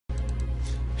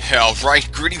Alright,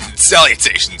 greetings and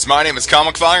salutations. My name is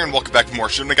Comic Fire, and welcome back to more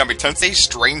Shin Megami Tensei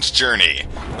Strange Journey.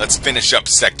 Let's finish up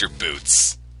Sector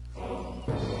Boots.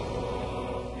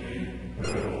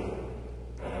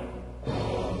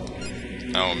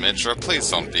 Oh, Mitra, please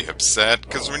don't be upset,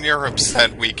 because when you're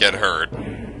upset, we get hurt.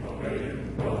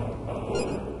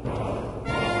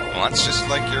 Well, that's just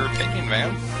like your opinion,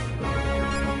 man.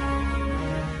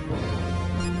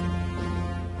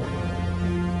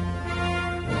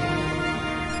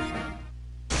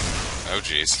 Oh,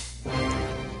 jeez.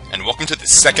 And welcome to the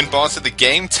second boss of the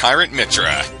game, Tyrant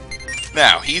Mitra.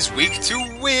 Now, he's weak to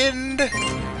wind.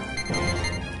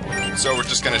 So we're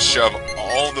just gonna shove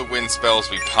all the wind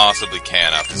spells we possibly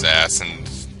can up his ass and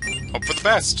hope for the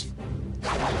best.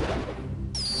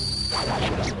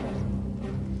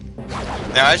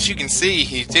 Now, as you can see,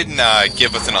 he didn't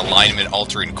give us an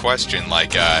alignment-altering question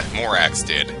like Morax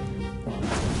did.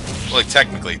 Well, he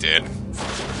technically did.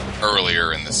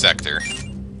 Earlier in the sector.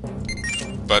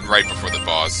 But right before the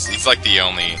boss, he's like the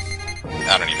only...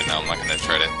 I don't even know, I'm not gonna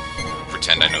try to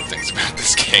pretend I know things about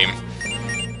this game.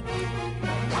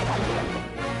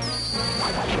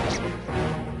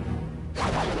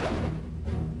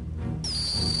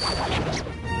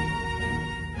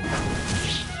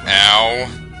 Ow.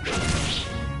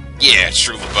 Yeah,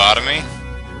 true lobotomy.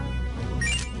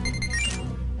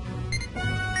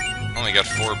 Only got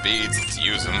 4 beads, let's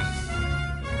use them.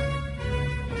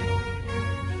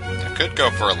 Could go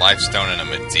for a Lifestone and a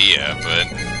Medea, but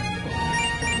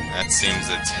that seems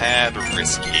a tad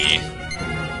risky.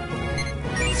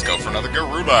 Let's go for another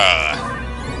Garuda!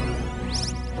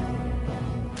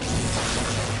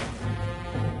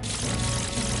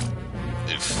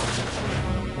 Oof.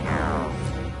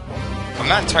 I'm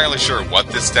not entirely sure what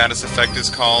this status effect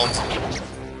is called,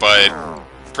 but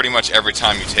pretty much every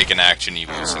time you take an action you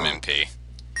lose some MP.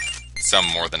 Some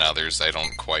more than others, I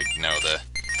don't quite know the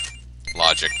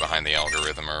logic behind the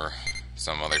algorithm or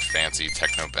some other fancy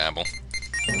techno-babble.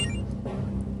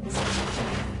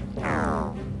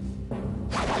 Now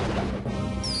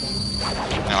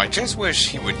I just wish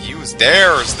he would use...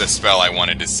 There's the spell I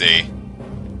wanted to see.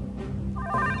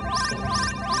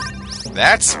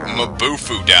 That's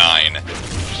Mabufudine.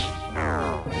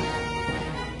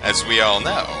 As we all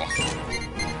know.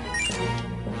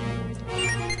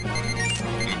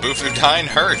 Mabufudine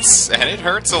hurts, and it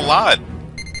hurts a lot.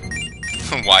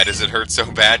 Why does it hurt so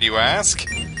bad, you ask?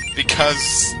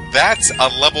 Because that's a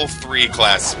level 3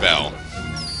 class spell.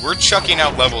 We're chucking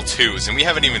out level 2s, and we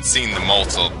haven't even seen the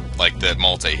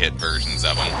multi-hit versions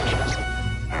of them.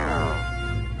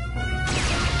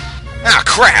 Ah,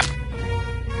 crap!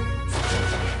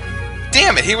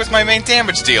 Damn it, he was my main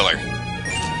damage dealer! Do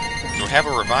I have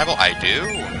a revival? I do.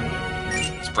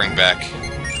 Let's bring back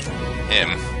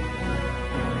him.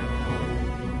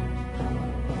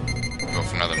 Go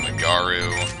for another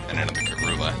Magaru and another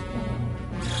Karula.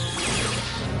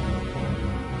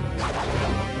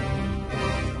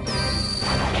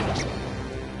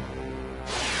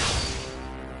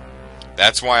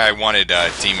 That's why I wanted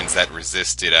demons that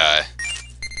resisted. I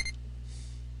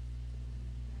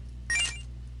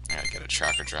gotta get a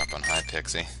chakra drop on High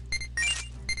Pixie.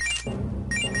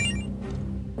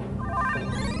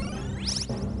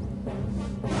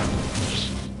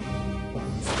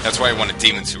 That's why I wanted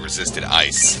demons who resisted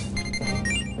ice.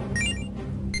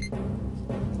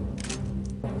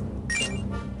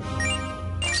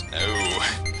 Oh,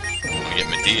 I want to get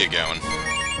Medea going.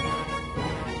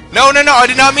 No, no, no! I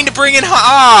did not mean to bring in...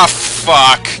 Ah,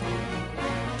 fuck!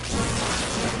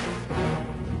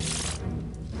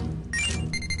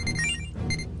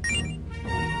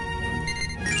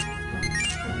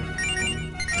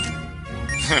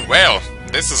 Well,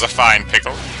 this is a fine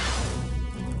pickle.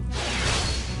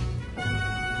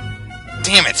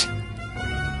 Damn it!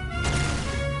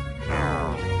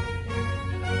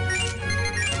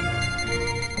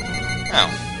 Oh.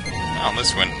 Oh,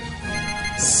 this went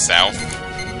south.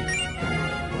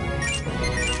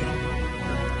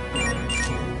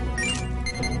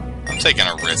 I'm taking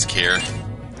a risk here.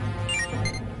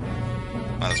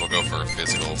 Might as well go for a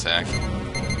physical attack.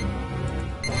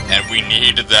 And we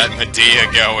need that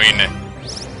Medea going.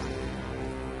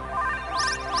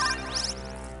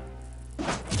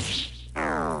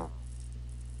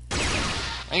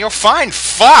 You'll find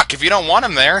fuck if you don't want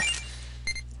him there.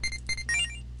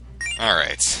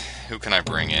 Alright, who can I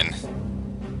bring in?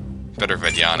 Better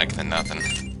Vedyanic than nothing.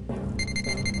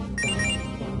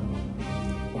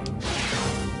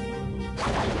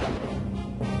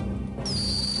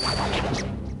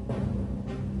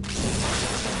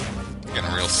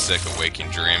 Getting real sick of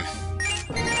Waking Dream.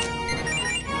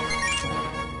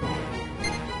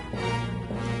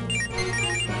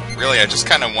 Really, I just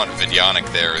kind of want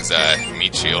Vidionic there as a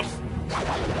meat shield.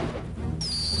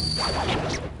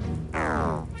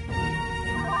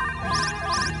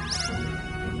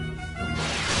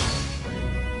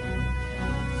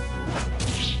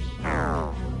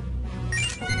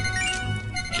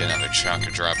 Get another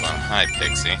Chakra drop on High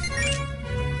Pixie.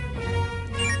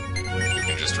 You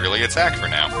can just really attack for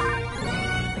now.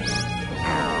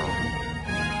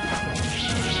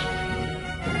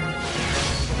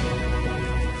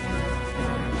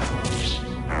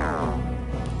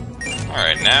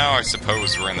 Alright, now I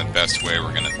suppose we're in the best way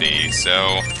we're gonna be,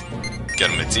 so get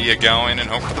a Medea going and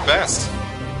hope for the best.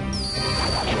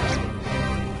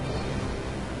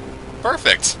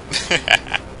 Perfect!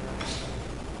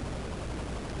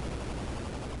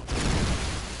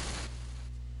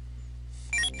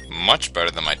 Much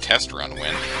better than my test run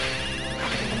win.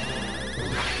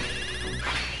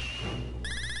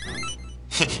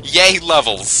 Yay,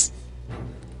 levels!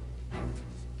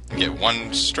 Get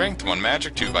 1 strength, 1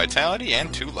 magic, 2 vitality,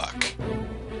 and 2 luck.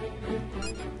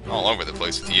 All over the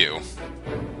place with you.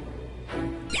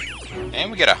 And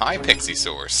we get a high pixie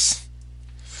source.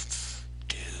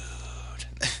 Dude.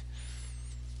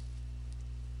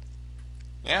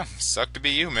 Yeah, suck to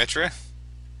be you, Mitra.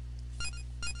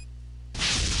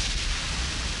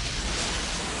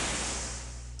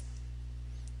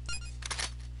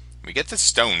 We get the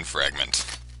stone fragment.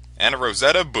 And a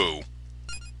Rosetta Boo.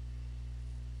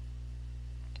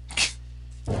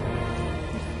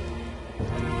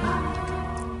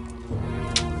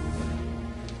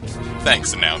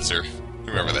 Thanks, announcer.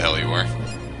 Whoever the hell you are.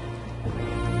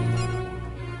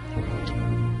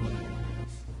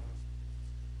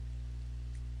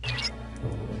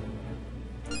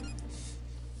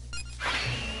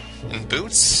 And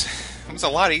boots? It was a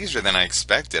lot easier than I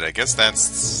expected. I guess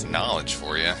that's knowledge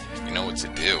for you, if you know what to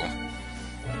do.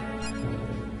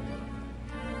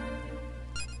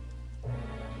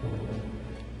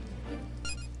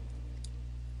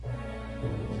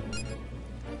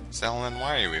 Zelyn,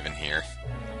 why are you even here?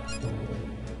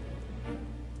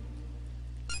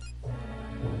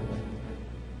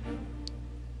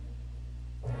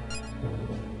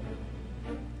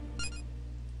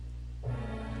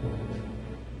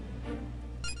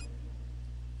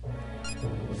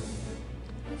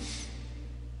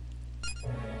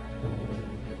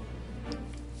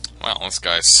 Well, this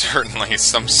guy's certainly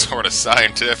some sort of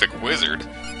scientific wizard.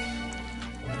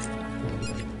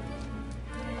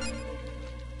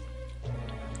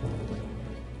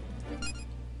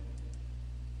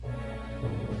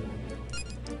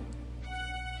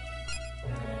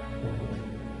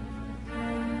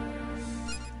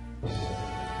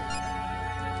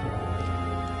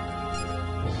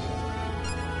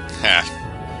 Ha.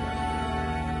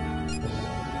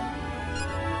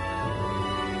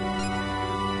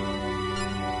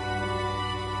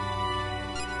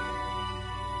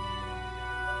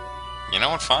 You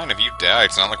know what, fine, if you die,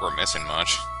 it's not like we're missing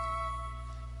much.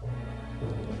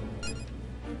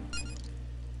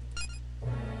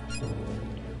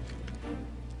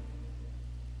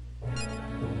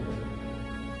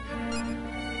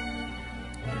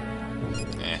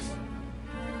 Eh.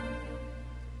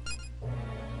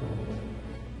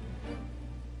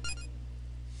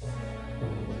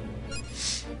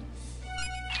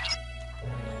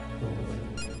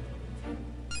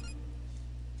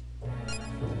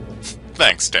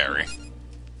 Thanks, Terry.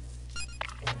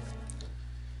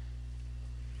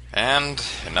 And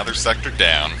another sector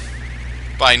down.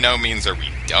 By no means are we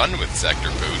done with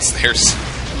Sector Boots. There's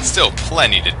still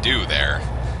plenty to do there.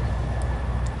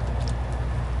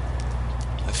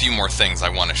 A few more things I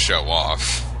want to show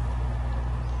off.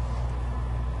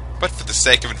 But for the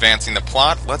sake of advancing the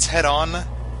plot, let's head on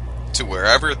to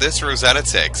wherever this Rosetta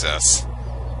takes us.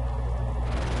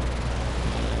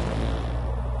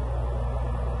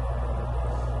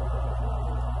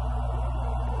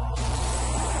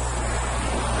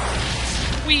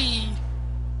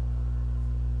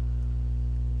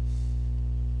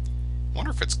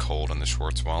 Wonder if it's cold in the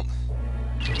Schwarzwald.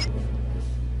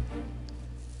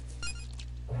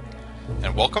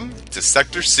 And welcome to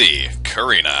Sector C,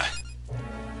 Karina.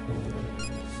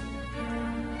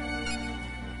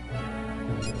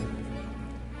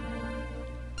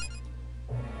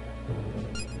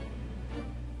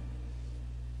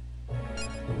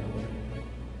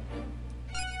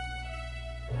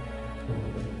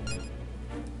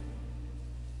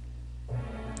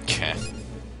 Okay.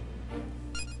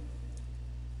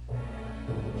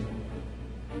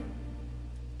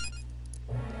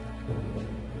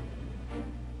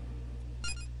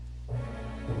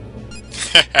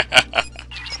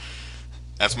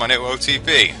 That's my new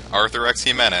OTP, Arthur X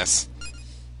Jimenez.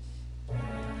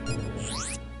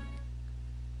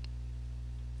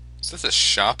 Is this a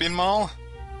shopping mall?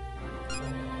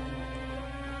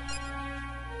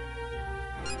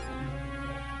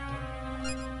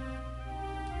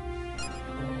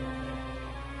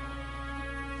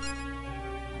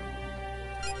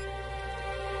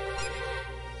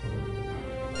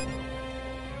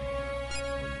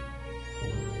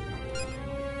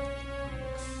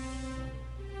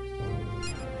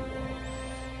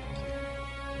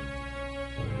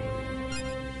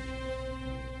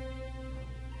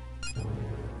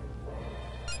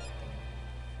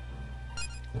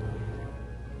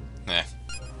 Eh.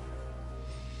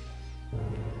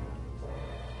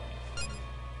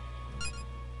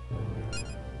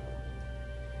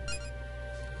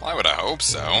 Why would I hope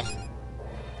so?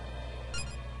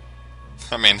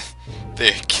 I mean,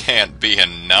 there can't be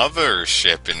another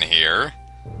ship in here.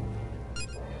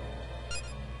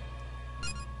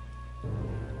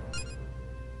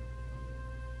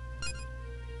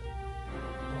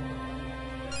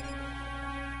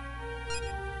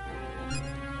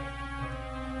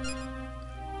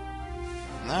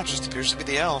 No, it just appears to be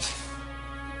the elf.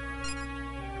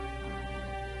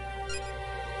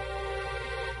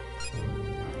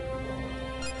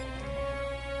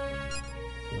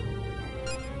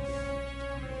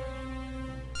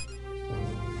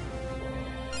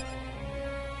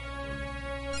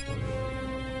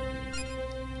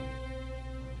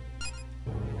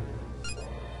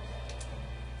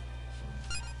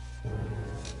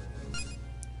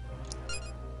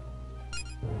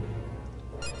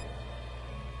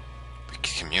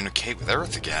 Communicate with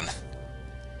Earth again.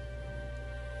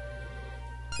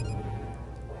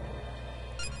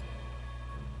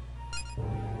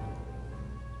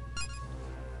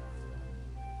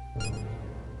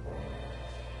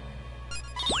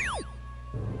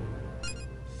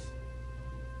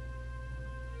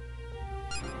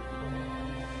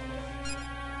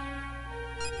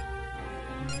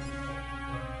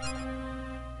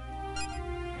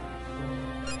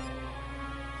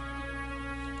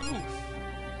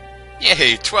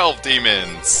 Yay, 12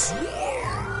 demons!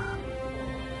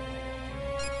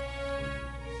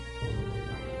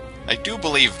 I do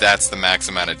believe that's the max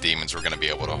amount of demons we're going to be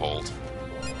able to hold.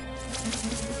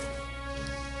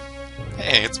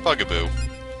 Hey, it's Bugaboo.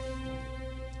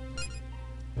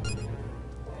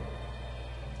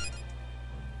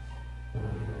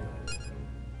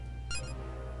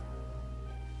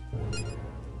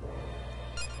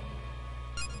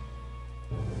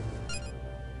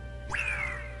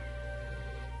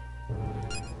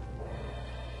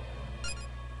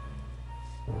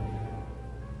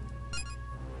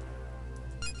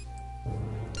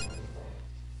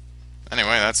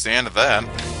 Anyway, that's the end of that.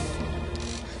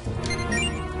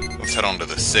 Let's head on to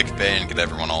the sick bay and get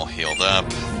everyone all healed up.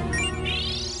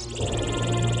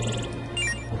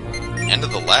 End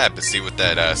of the lab to see what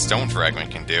that stone fragment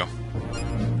can do.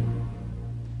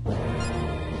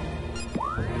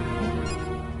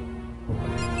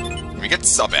 We get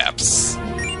sub-apps.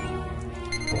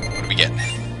 What do we get?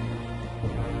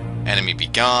 Enemy be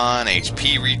gone,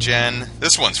 HP regen.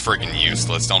 This one's friggin'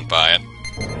 useless, don't buy it.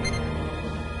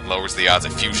 Lowers the odds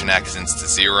of fusion accidents to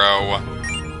 0.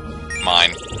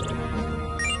 Mine.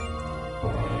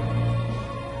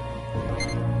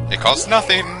 It costs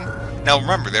nothing. Now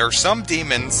remember, there are some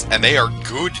demons, and they are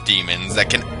good demons, that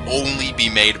can only be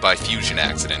made by fusion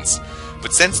accidents.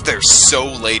 But since they're so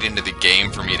late into the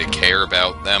game for me to care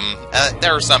about them,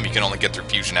 there are some you can only get through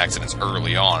fusion accidents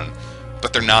early on,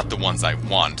 but they're not the ones I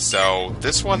want, so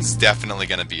this one's definitely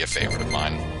going to be a favorite of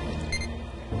mine.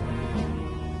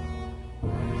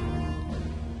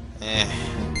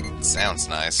 It sounds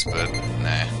nice, but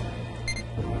nah.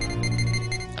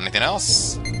 Anything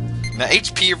else? Now,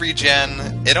 HP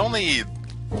regen, it only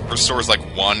restores like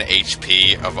 1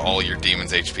 HP of all your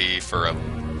demon's HP for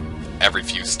every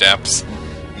few steps.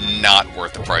 Not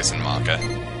worth the price in Maka.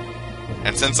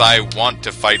 And since I want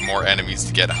to fight more enemies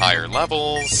to get higher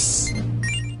levels,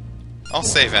 I'll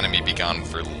save Enemy Be Gone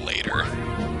for later.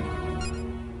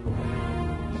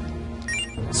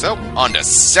 So, on to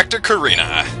Sector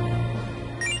Karina.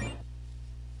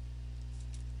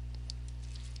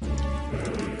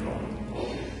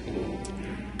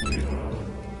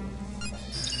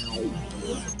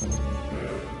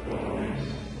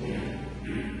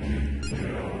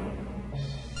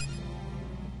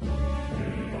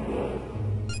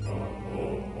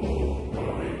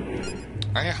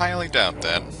 I highly doubt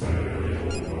that.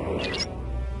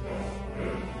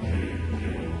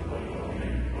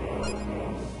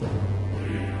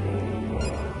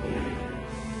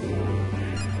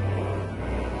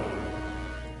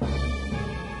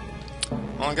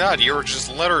 Well, my god, you're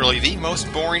just literally the most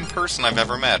boring person I've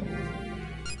ever met.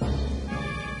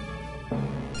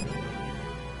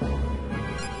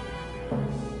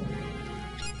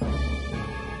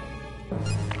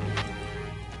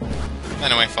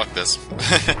 Anyway, fuck this.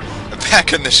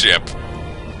 Back in the ship.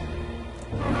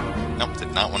 Nope,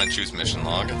 did not want to choose mission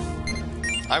log.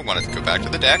 I wanted to go back to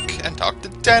the deck and talk to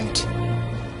Dent.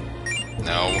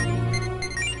 No.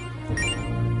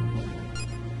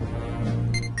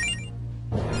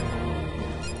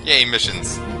 Yay,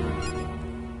 missions.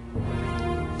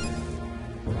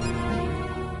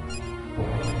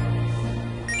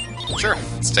 Sure,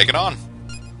 let's take it on.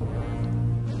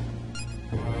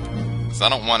 Because I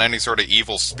don't want any sort of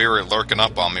evil spirit lurking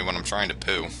up on me when I'm trying to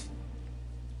poo.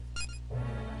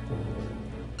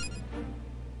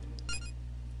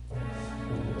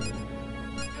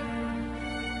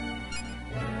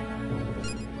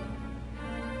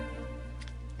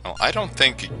 Well, I don't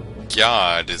think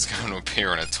God is going to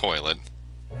appear in a toilet.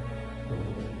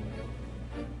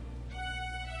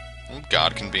 Well,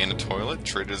 God can be in a toilet,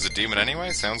 treated as a demon anyway,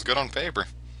 sounds good on paper.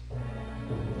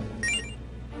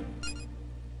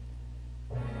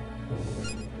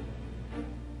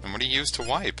 And what do you use to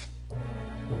wipe?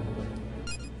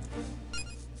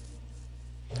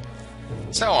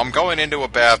 So, I'm going into a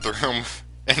bathroom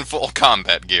in full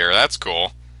combat gear, that's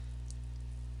cool.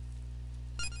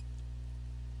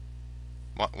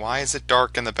 Why is it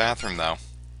dark in the bathroom, though?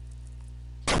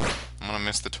 I'm gonna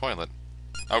miss the toilet.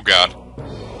 Oh god.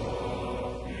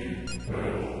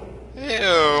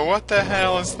 Ew, what the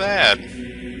hell is that?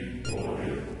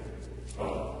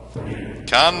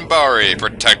 Kanbari,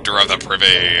 protector of the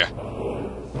privy.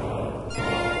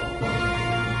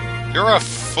 You're a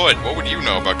foot. What would you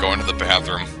know about going to the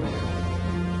bathroom?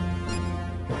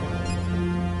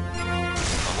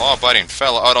 A law-abiding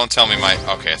fellow. Oh, don't tell me my...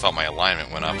 Okay, I thought my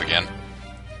alignment went up again.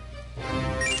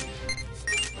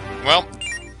 Well,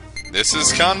 this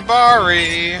is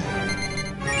Kanbari.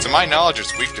 To my knowledge,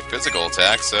 it's weak to physical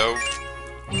attacks, so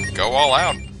go all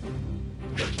out.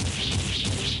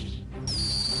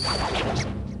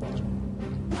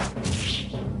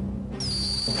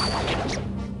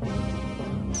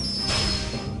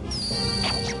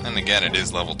 And again, it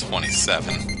is level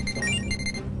 27.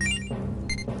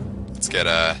 Let's get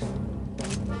a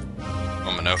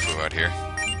Omanofu out here.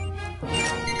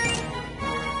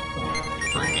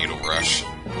 For a Needle Rush.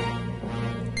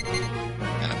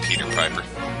 And a Peter Piper.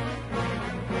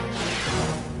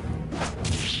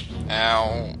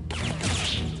 Ow.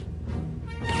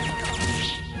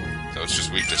 So it's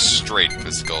just weak to straight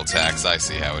physical attacks, I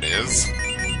see how it is.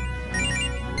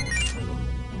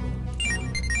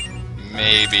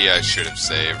 Maybe I should have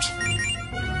saved.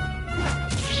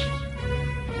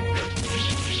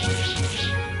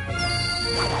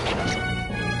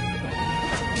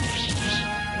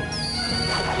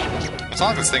 As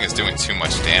long as this thing is doing too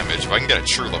much damage, if I can get a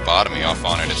true lobotomy off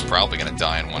on it, it's probably going to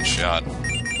die in one shot.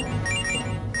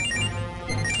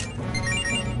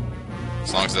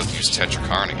 As long as it doesn't use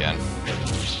Tetrakarn again.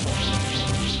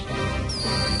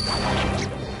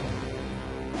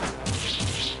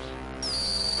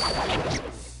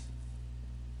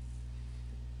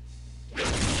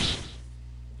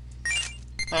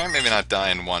 Alright, maybe not die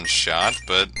in one shot,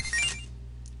 but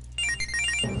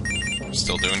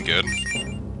still doing good.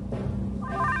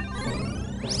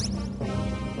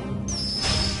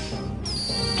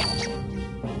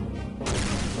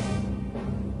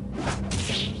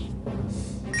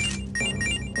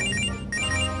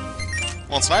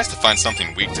 Well, it's nice to find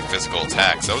something weak to physical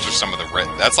attacks. Those are some of the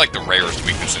that's like the rarest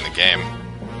weakness in the game.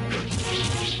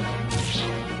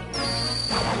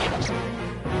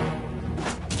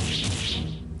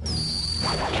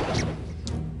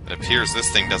 It appears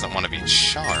this thing doesn't want to be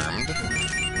charmed.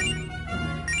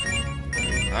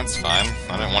 That's fine.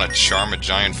 I didn't want to charm a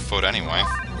giant foot anyway.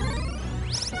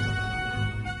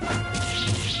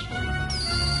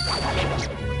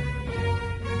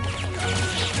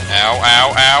 Ow,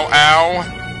 ow, ow, ow!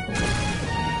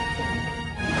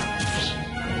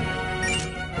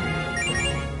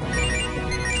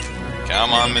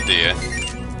 Come on, Medea.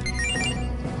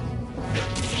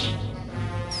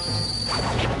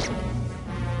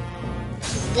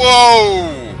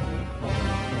 Whoa!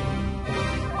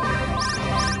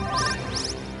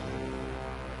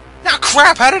 Now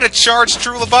crap, how did a charged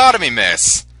true lobotomy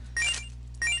miss?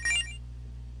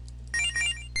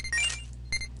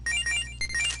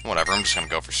 Whatever, I'm just gonna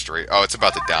go for straight. Oh, it's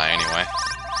about to die anyway.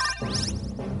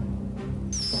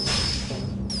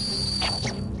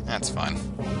 That's fine.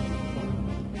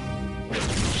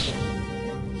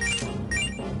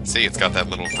 See, it's got that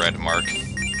little red mark.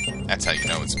 That's how you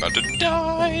know it's about to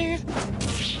die.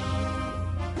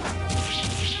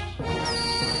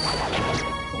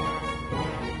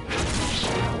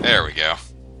 There we go.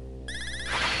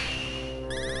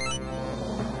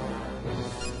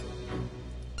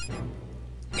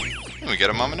 And we get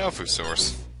a Momonofu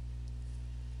source.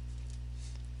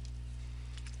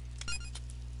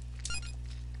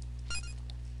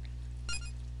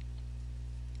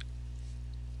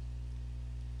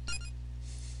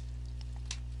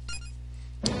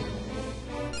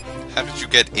 How did you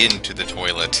get into the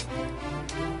toilet?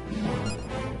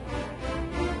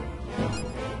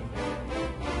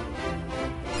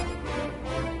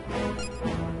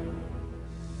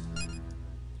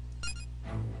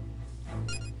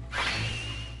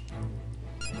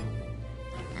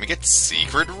 We get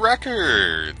secret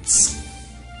records!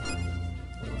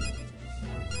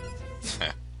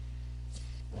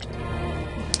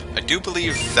 I do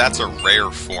believe that's a rare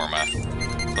forma.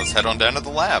 Let's head on down to the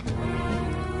lab.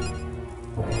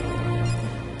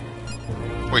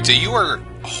 Wait, so you are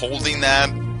holding that,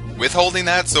 withholding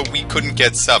that, so we couldn't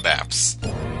get sub-apps?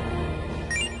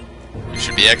 You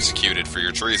should be executed for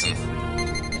your treason.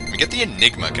 We get the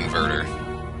Enigma converter.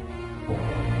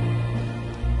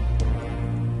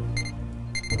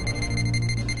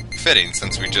 Fitting,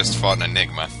 since we just fought an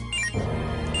Enigma.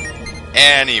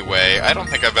 Anyway, I don't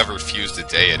think I've ever fused a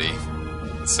deity.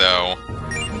 So...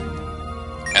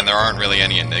 and there aren't really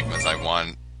any Enigmas I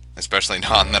want. Especially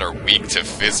none that are weak to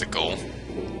physical.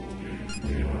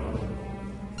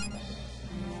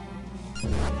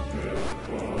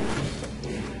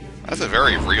 That's a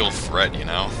very real threat, you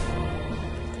know?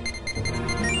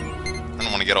 I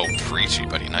don't want to get all preachy,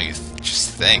 but you know, you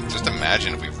just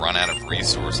imagine if we run out of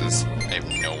resources. I have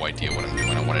no idea what I'm doing.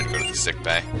 I wanted to go to the sick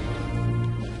bay.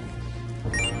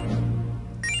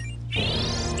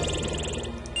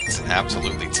 It's an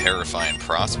absolutely terrifying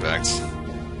prospect.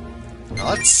 Now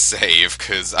let's save,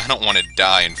 because I don't want to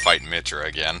die and fight Mitra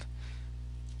again.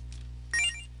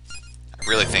 I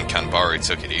really think Kanbari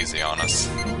took it easy on us.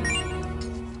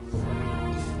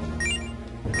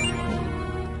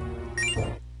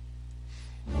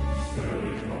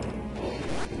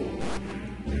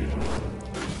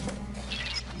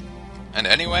 And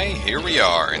anyway, here we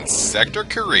are in Sector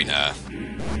Karina.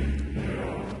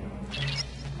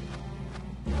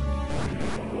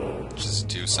 Just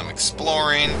do some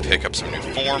exploring, pick up some new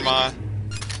forma,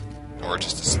 or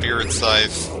just a spirit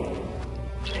scythe.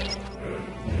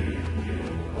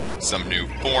 Some new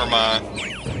forma.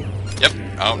 Yep.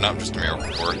 Oh, no, just a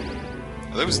miracle core.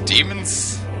 Are those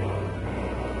demons?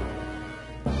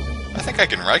 I think I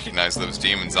can recognize those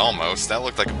demons almost. That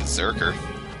looked like a berserker.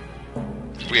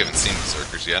 We haven't seen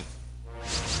berserkers yet.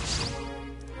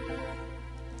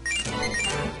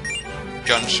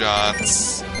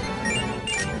 Gunshots.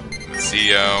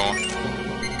 Zio.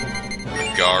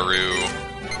 Garu.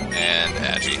 And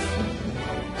Agi.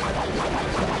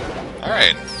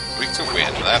 Alright. Weak to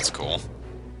wind. That's cool.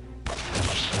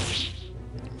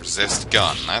 Resist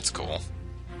gun. That's cool.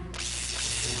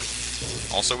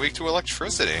 Also weak to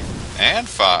electricity. And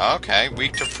fire. Okay.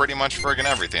 Weak to pretty much friggin'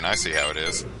 everything. I see how it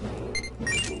is.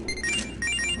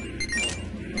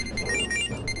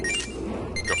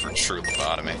 Go for true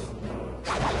lobotomy.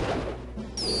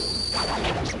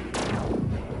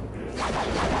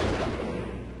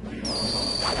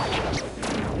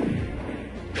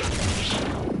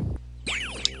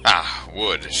 Ah,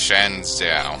 wood.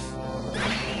 Shanzhou.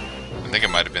 I think it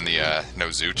might have been the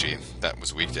Nozuchi that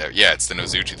was weak to... yeah, it's the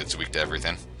Nozuchi that's weak to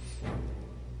everything.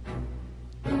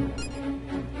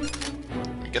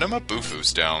 We get a Mabufu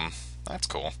stone. That's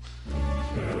cool.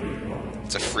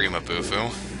 It's a free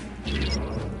Mabufu.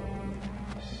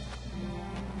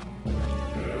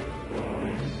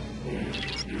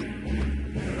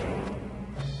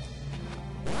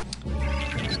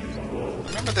 I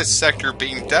remember this sector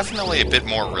being definitely a bit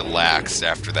more relaxed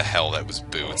after the hell that was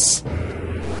Boots.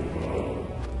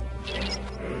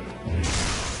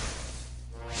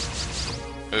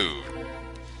 Ooh.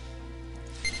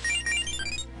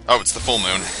 Oh, it's the full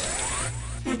moon.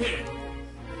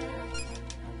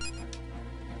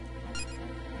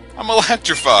 I'm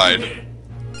electrified!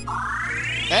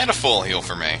 And a full heal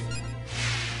for me.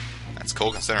 That's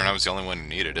cool considering I was the only one who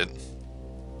needed it.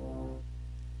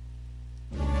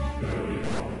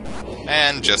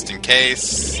 And just in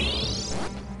case...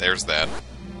 there's that.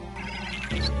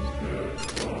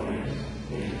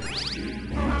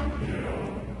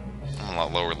 I'm a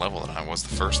lot lower level than I was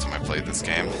the first time I played this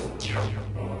game.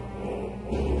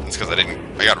 It's because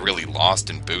I got really lost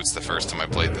in Boots the first time I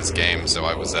played this game, so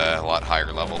I was a lot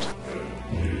higher leveled.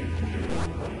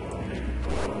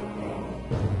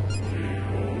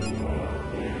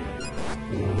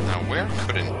 Now, where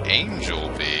could an angel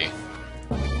be?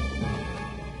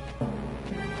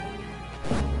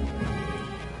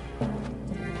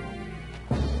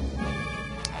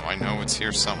 It's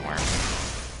here somewhere.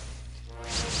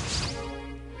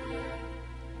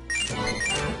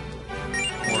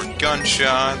 More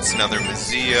gunshots, another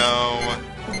Mazio.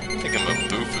 I think I'm a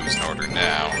Bufu's in order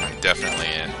now. I'm definitely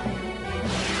in.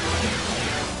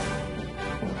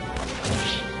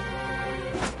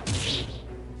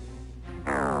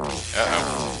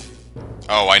 Uh-oh.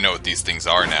 Oh, I know what these things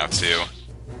are now, too.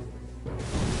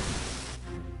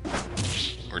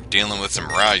 We're dealing with some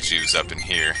Raijus up in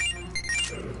here.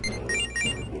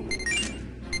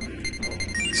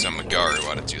 So Magaru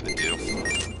ought to do the do.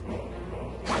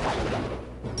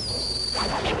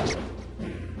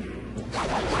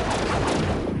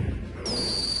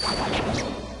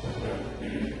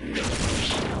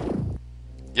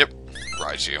 Yep,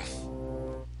 Raiju.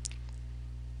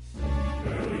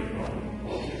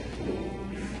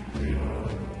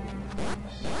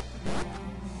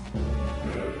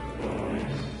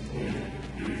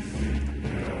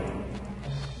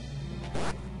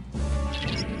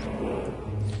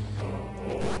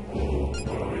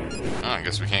 I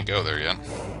guess we can't go there yet.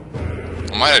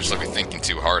 I might actually be thinking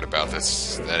too hard about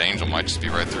this. That angel might just be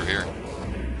right through here.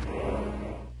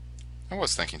 I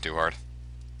was thinking too hard.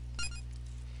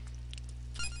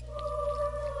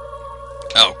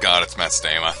 Oh god, it's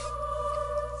Mastema.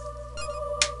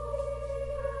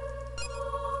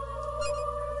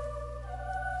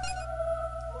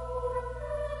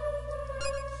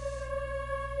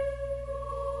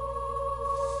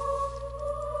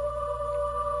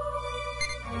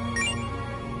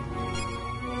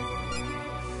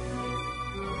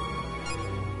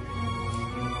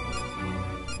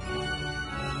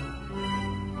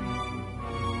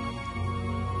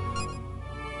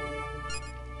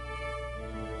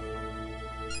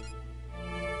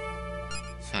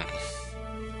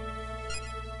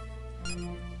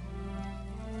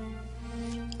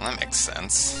 Well, that makes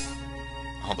sense.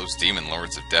 All those demon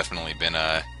lords have definitely been,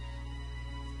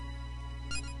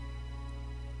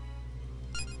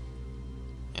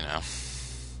 you know.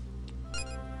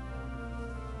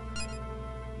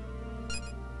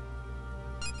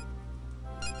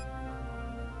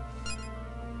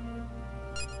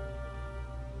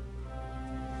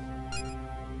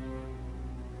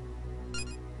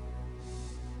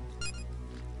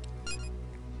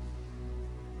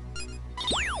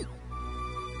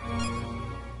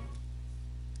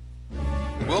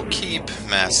 We'll keep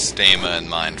Mastema in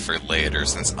mind for later,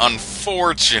 since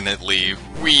unfortunately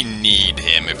we need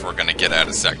him if we're gonna get out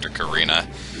of Sector Karina.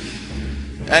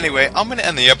 Anyway, I'm gonna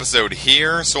end the episode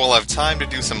here, so I'll have time to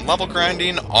do some level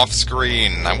grinding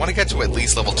off-screen. I want to get to at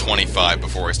least level 25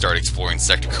 before I start exploring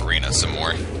Sector Karina some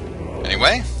more.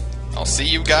 Anyway, I'll see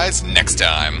you guys next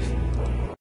time.